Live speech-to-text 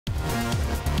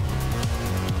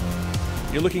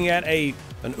you're looking at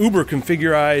an uber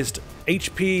configurized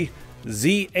HP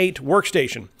Z8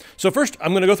 workstation. So first,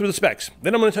 I'm going to go through the specs.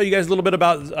 Then I'm going to tell you guys a little bit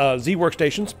about Z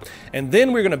workstations, and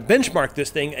then we're going to benchmark this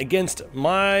thing against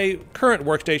my current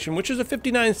workstation, which is a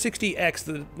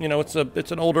 5960X. You know, it's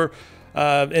an older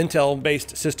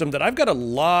Intel-based system that I've got a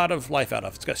lot of life out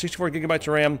of. It's got 64 gigabytes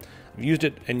of RAM. I've used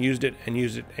it and used it and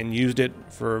used it and used it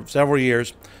for several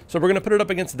years. So we're going to put it up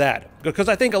against that, because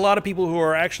I think a lot of people who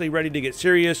are actually ready to get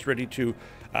serious, ready to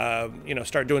you know,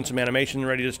 start doing some animation,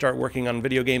 ready to start working on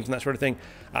video games and that sort of thing,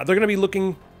 they're going to be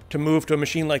looking to move to a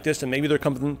machine like this, and maybe they're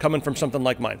coming from something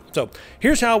like mine. So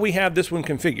here's how we have this one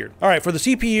configured. All right, for the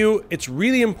CPU, it's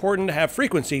really important to have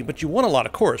frequency, but you want a lot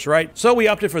of cores, right? So we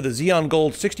opted for the Xeon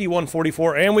Gold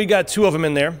 6144, and we got 2 of them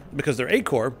in there because they're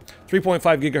 8-core, 3.5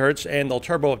 gigahertz, and they'll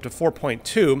turbo up to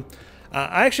 4.2.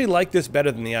 I actually like this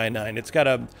better than the i9. It's got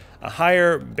a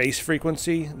higher base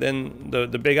frequency than the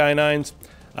big i9s,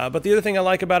 but the other thing I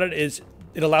like about it is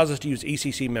it allows us to use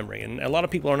ECC memory, and a lot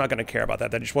of people are not going to care about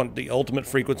that. They just want the ultimate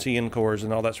frequency in cores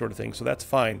and all that sort of thing, so that's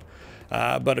fine.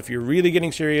 But if you're really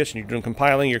getting serious and you're doing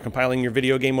compiling, you're compiling your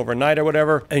video game overnight or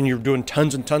whatever, and you're doing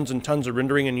tons and tons and tons of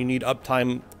rendering and you need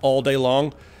uptime all day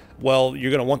long, well,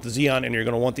 you're going to want the Xeon and you're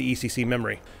going to want the ECC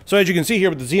memory. So as you can see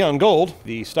here with the Xeon Gold,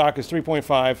 the stock is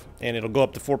 3.5 and it'll go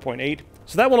up to 4.8.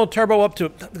 So that one will turbo up to,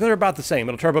 they're about the same.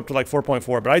 It'll turbo up to like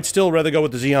 4.4, but I'd still rather go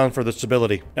with the Xeon for the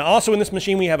stability. Now also in this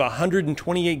machine, we have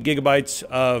 128 gigabytes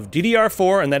of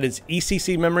DDR4, and that is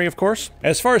ECC memory, of course.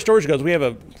 As far as storage goes, we have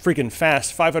a freaking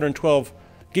fast 512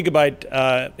 gigabyte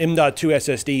M.2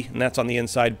 SSD, and that's on the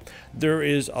inside. There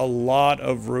is a lot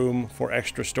of room for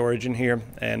extra storage in here,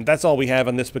 and that's all we have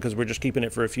on this because we're just keeping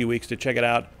it for a few weeks to check it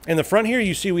out. In the front here,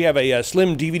 you see we have a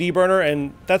slim DVD burner,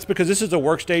 and that's because this is a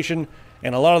workstation,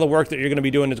 and a lot of the work that you're going to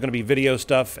be doing is going to be video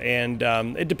stuff, and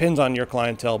it depends on your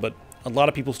clientele, but a lot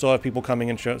of people still have people coming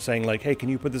and saying like, hey, can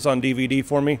you put this on DVD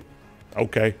for me?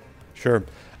 Okay, sure.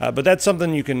 But that's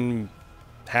something you can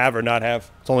have or not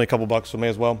have. It's only a couple bucks, so may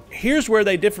as well. Here's where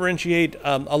they differentiate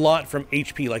a lot from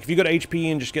HP. Like if you go to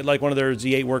HP and just get like one of their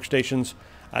Z8 workstations,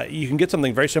 you can get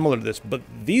something very similar to this, but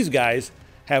these guys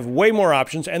have way more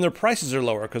options and their prices are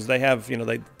lower because they have, you know,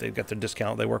 they've got their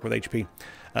discount. They work with HP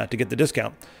to get the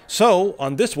discount. So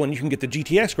on this one, you can get the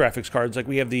GTX graphics cards. Like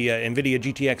we have the NVIDIA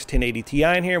GTX 1080 Ti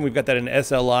in here, and we've got that in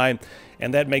SLI,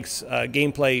 and that makes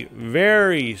gameplay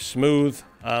very smooth,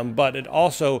 but it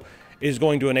also is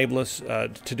going to enable us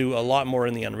to do a lot more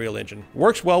in the Unreal Engine.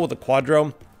 Works well with the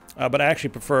Quadro, but I actually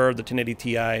prefer the 1080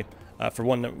 Ti. For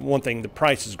one thing, the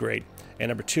price is great, and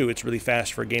number two, it's really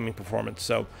fast for gaming performance.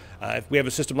 So if we have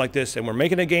a system like this and we're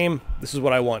making a game, this is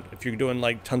what I want. If you're doing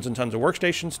like tons and tons of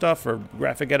workstation stuff or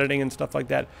graphic editing and stuff like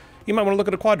that, you might want to look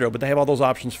at a Quadro, but they have all those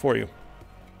options for you.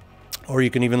 Or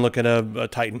you can even look at a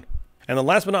Titan. And then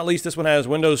last but not least, this one has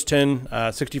Windows 10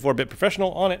 64-bit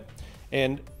Professional on it.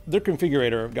 And their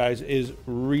configurator, guys, is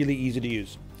really easy to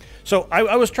use. So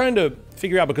I was trying to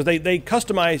figure out, because they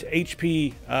customize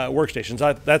HP workstations.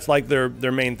 That's like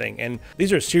their main thing. And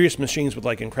these are serious machines with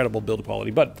like incredible build quality.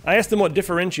 But I asked them what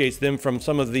differentiates them from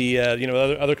some of the you know,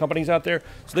 other companies out there.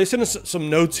 So they sent us some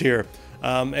notes here.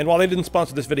 And while they didn't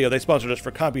sponsor this video, they sponsored us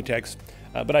for Computex.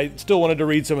 But I still wanted to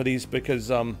read some of these because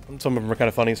some of them are kind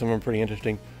of funny, some of them are pretty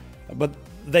interesting. But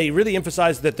they really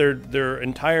emphasize that their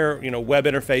entire, you know, web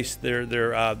interface,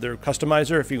 their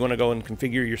customizer, if you want to go and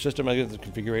configure your system, I guess the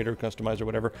configurator, customizer,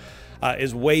 whatever,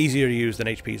 is way easier to use than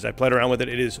HP's. I played around with it.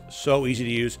 It is so easy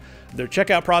to use. Their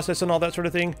checkout process and all that sort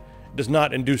of thing does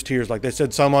not induce tears. Like they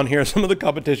said some on here, some of the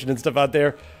competition and stuff out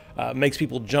there makes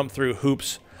people jump through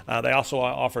hoops. They also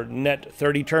offer net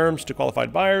 30 terms to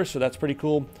qualified buyers, so that's pretty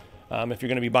cool. If you're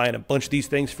going to be buying a bunch of these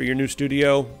things for your new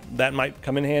studio, that might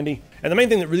come in handy. And the main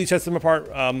thing that really sets them apart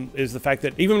is the fact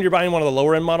that even when you're buying one of the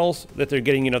lower end models that they're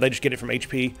getting, you know, they just get it from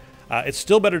HP, it's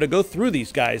still better to go through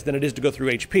these guys than it is to go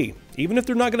through HP. Even if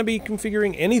they're not going to be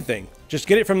configuring anything, just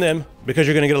get it from them because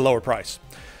you're going to get a lower price.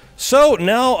 So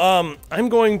now I'm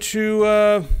going to,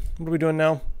 what are we doing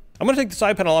now? I'm going to take the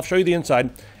side panel off, show you the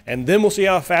inside, and then we'll see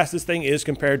how fast this thing is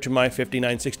compared to my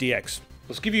 5960X.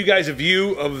 Let's give you guys a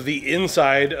view of the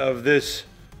inside of this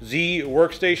Z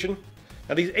workstation.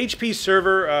 Now these HP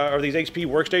server, or these HP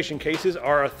workstation cases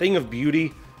are a thing of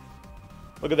beauty.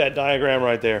 Look at that diagram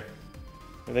right there.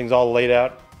 Everything's all laid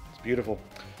out. It's beautiful.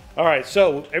 All right,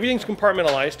 so everything's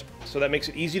compartmentalized, so that makes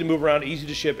it easy to move around, easy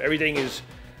to ship. Everything is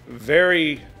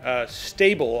very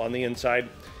stable on the inside.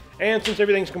 And since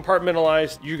everything's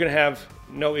compartmentalized, you're gonna have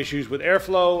no issues with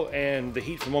airflow, and the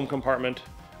heat from one compartment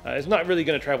is not really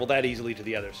going to travel that easily to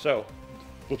the other. So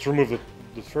let's remove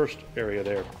the first area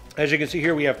there. As you can see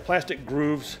here, we have plastic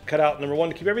grooves cut out, number one,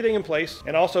 to keep everything in place,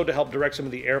 and also to help direct some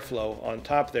of the airflow on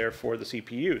top there for the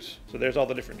CPUs. So there's all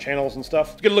the different channels and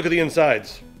stuff. Let's get a look at the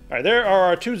insides. All right, there are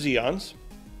our two Xeons.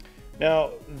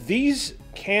 Now, these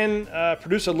can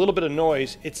produce a little bit of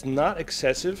noise. It's not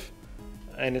excessive,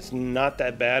 and it's not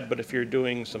that bad, but if you're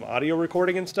doing some audio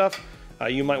recording and stuff,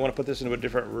 you might want to put this into a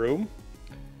different room.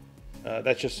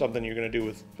 That's just something you're going to do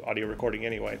with audio recording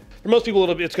anyway. For most people,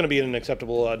 it's going to be at an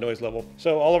acceptable noise level.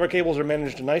 So all of our cables are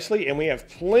managed nicely, and we have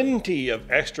plenty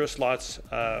of extra slots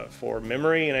for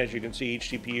memory, and as you can see, each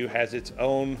CPU has its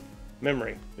own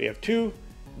memory. We have two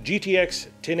GTX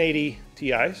 1080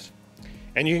 Ti's,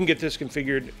 and you can get this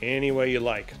configured any way you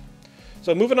like.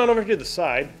 So moving on over to the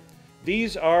side,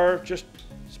 these are just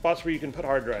spots where you can put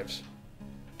hard drives.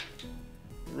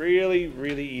 Really,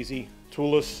 really easy,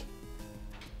 toolless.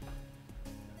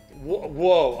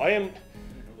 Whoa,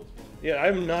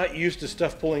 I'm not used to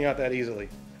stuff pulling out that easily.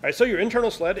 All right, so your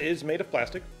internal sled is made of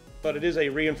plastic, but it is a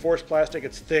reinforced plastic.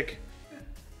 It's thick.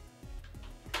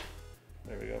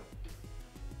 There we go.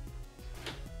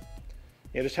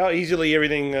 Yeah, just how easily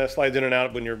everything slides in and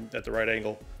out when you're at the right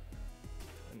angle.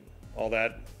 All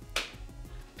that.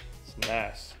 It's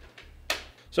nice.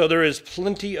 So there is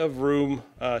plenty of room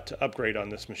to upgrade on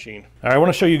this machine. All right, I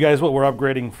want to show you guys what we're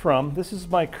upgrading from. This is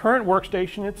my current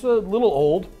workstation. It's a little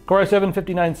old. Core i7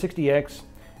 5960X.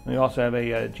 And we also have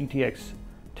a GTX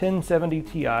 1070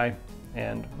 Ti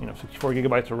and 64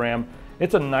 gigabytes of RAM.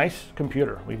 It's a nice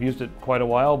computer. We've used it quite a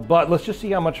while, but let's just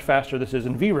see how much faster this is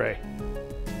in V-Ray.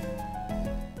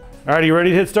 All right, are you ready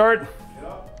to hit start? Yeah.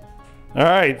 All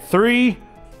right, 3,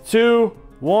 2,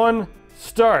 1,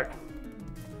 start.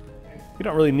 You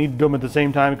don't really need to do them at the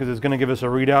same time because it's going to give us a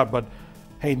readout, but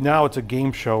hey, now it's a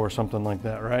game show or something like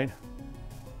that, right?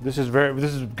 This is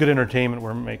good entertainment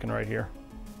we're making right here.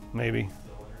 Maybe.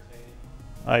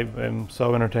 I am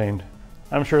so entertained.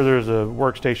 I'm sure there's a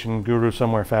workstation guru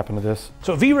somewhere fapping to this.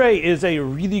 So V-Ray is a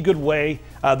really good way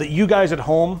that you guys at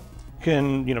home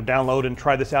can download and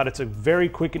try this out. It's a very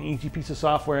quick and easy piece of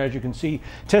software, as you can see.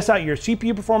 Test out your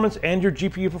CPU performance and your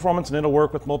GPU performance, and it'll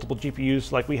work with multiple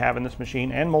GPUs like we have in this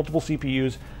machine and multiple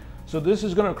CPUs. So this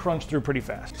is gonna crunch through pretty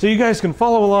fast. So you guys can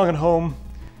follow along at home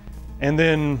and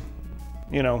then,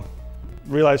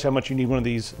 realize how much you need one of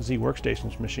these Z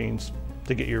Workstations machines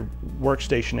to get your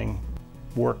workstationing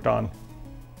worked on.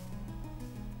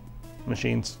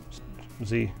 Machines,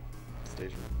 Z.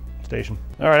 Station.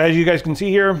 All right, as you guys can see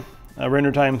here,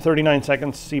 render time 39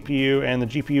 seconds, CPU, and the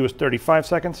GPU is 35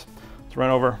 seconds. Let's run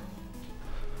over.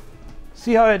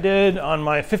 See how I did on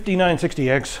my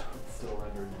 5960X. Still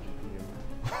rendering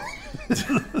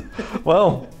GPU.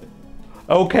 Well,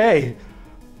 okay.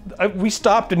 We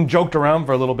stopped and joked around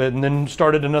for a little bit and then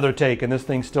started another take, and this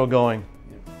thing's still going.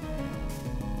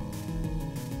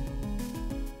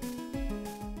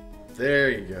 There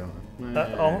you go.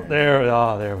 There we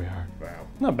are. Wow.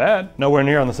 Not bad. Nowhere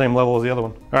near on the same level as the other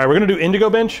one. All right, we're gonna do Indigo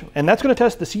Bench, and that's gonna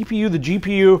test the CPU, the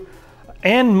GPU,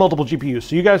 and multiple GPUs.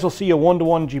 So you guys will see a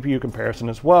one-to-one GPU comparison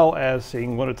as well as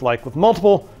seeing what it's like with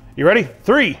multiple. You ready?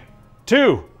 3,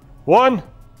 2, 1,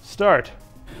 start.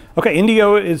 Okay,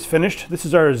 Indigo is finished. This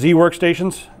is our Z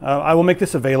Workstations. I will make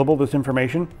this available, this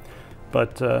information,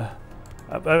 but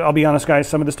I'll be honest, guys,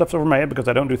 some of this stuff's over my head because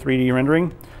I don't do 3D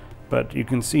rendering, but you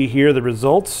can see here the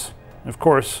results. Of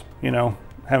course,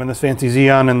 having this fancy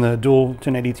Xeon and the dual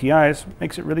 1080 Ti's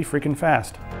makes it really freaking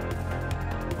fast.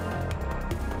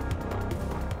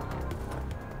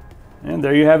 And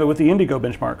there you have it with the Indigo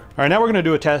benchmark. All right, now we're gonna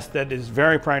do a test that is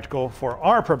very practical for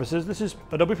our purposes. This is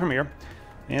Adobe Premiere,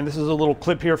 and this is a little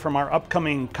clip here from our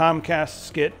upcoming Comcast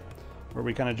skit, where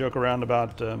we kind of joke around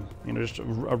about, just a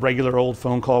regular old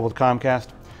phone call with Comcast.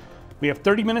 We have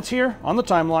 30 minutes here on the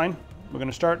timeline. We're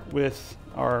gonna start with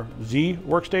our Z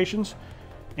Workstations,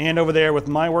 and over there with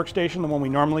my workstation, the one we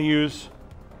normally use.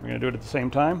 We're gonna do it at the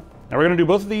same time. Now we're gonna do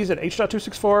both of these at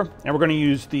H.264, and we're gonna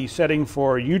use the setting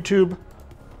for YouTube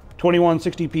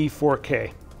 2160p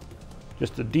 4K.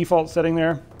 Just the default setting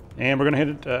there. And we're gonna hit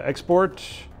it, export.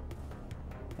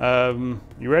 You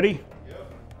ready?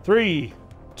 Yep. 3,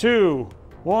 2,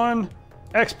 1,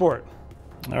 export.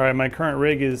 All right, my current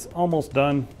rig is almost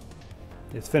done.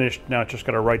 It's finished, now it's just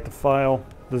gotta write the file.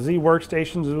 The Z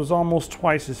Workstations, it was almost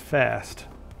twice as fast.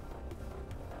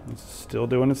 It's still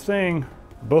doing its thing.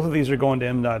 Both of these are going to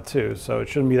M.2, so it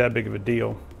shouldn't be that big of a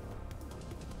deal.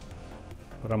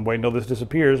 But I'm waiting till this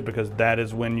disappears because that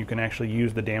is when you can actually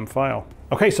use the damn file.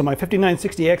 Okay, so my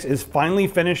 5960X is finally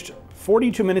finished.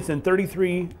 42 minutes and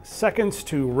 33 seconds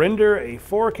to render a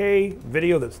 4K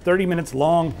video that's 30 minutes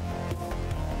long.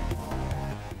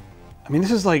 I mean,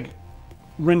 this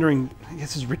rendering,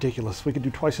 this is ridiculous. We could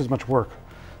do twice as much work.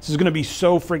 This is gonna be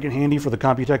so freaking handy for the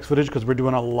Computex footage because we're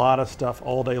doing a lot of stuff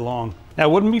all day long. Now,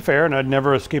 it wouldn't be fair, and I'd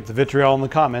never escape the vitriol in the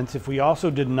comments, if we also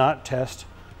did not test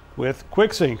with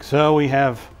QuickSync. So we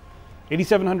have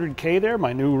 8700K there,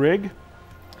 my new rig.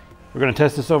 We're gonna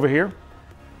test this over here.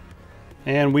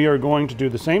 And we are going to do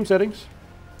the same settings.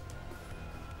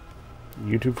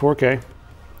 YouTube 4K.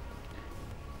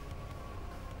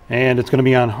 And it's gonna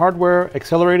be on hardware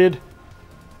accelerated.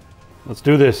 Let's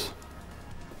do this.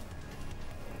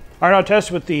 All right, I'll test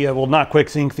with the, well, not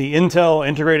QuickSync, the Intel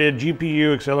integrated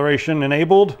GPU acceleration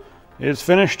enabled is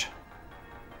finished.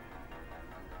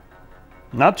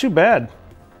 Not too bad.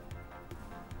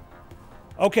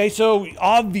 Okay, so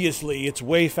obviously it's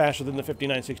way faster than the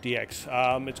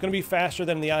 5960X. It's going to be faster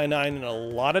than the i9 in a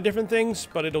lot of different things,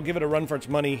 but it'll give it a run for its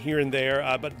money here and there.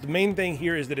 But the main thing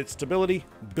here is that it's stability,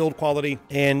 build quality,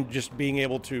 and just being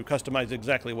able to customize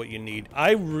exactly what you need.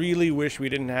 I really wish we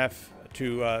didn't have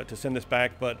to send this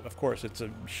back, but of course it's a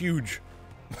huge,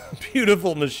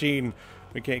 beautiful machine.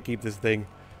 We can't keep this thing.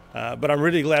 But I'm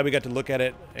really glad we got to look at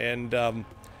it, and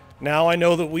now I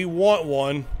know that we want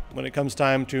one when it comes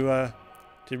time to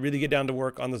really get down to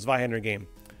work on the Zweihander game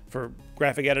for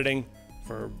graphic editing,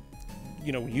 for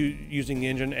using the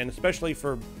engine, and especially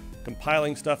for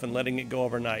compiling stuff and letting it go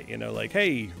overnight. Like,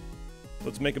 hey,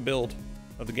 let's make a build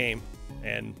of the game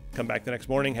and come back the next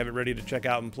morning, have it ready to check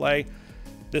out and play.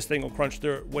 This thing will crunch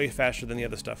through it way faster than the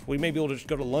other stuff. We may be able to just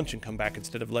go to lunch and come back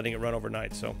instead of letting it run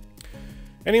overnight. So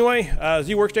anyway,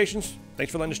 Z Workstations,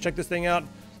 thanks for letting us check this thing out.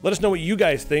 Let us know what you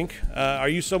guys think. Are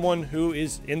you someone who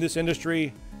is in this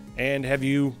industry, and have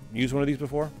you used one of these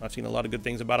before? I've seen a lot of good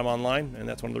things about them online, and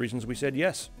that's one of the reasons we said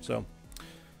yes. So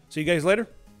see you guys later.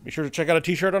 Be sure to check out a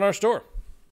t-shirt on our store.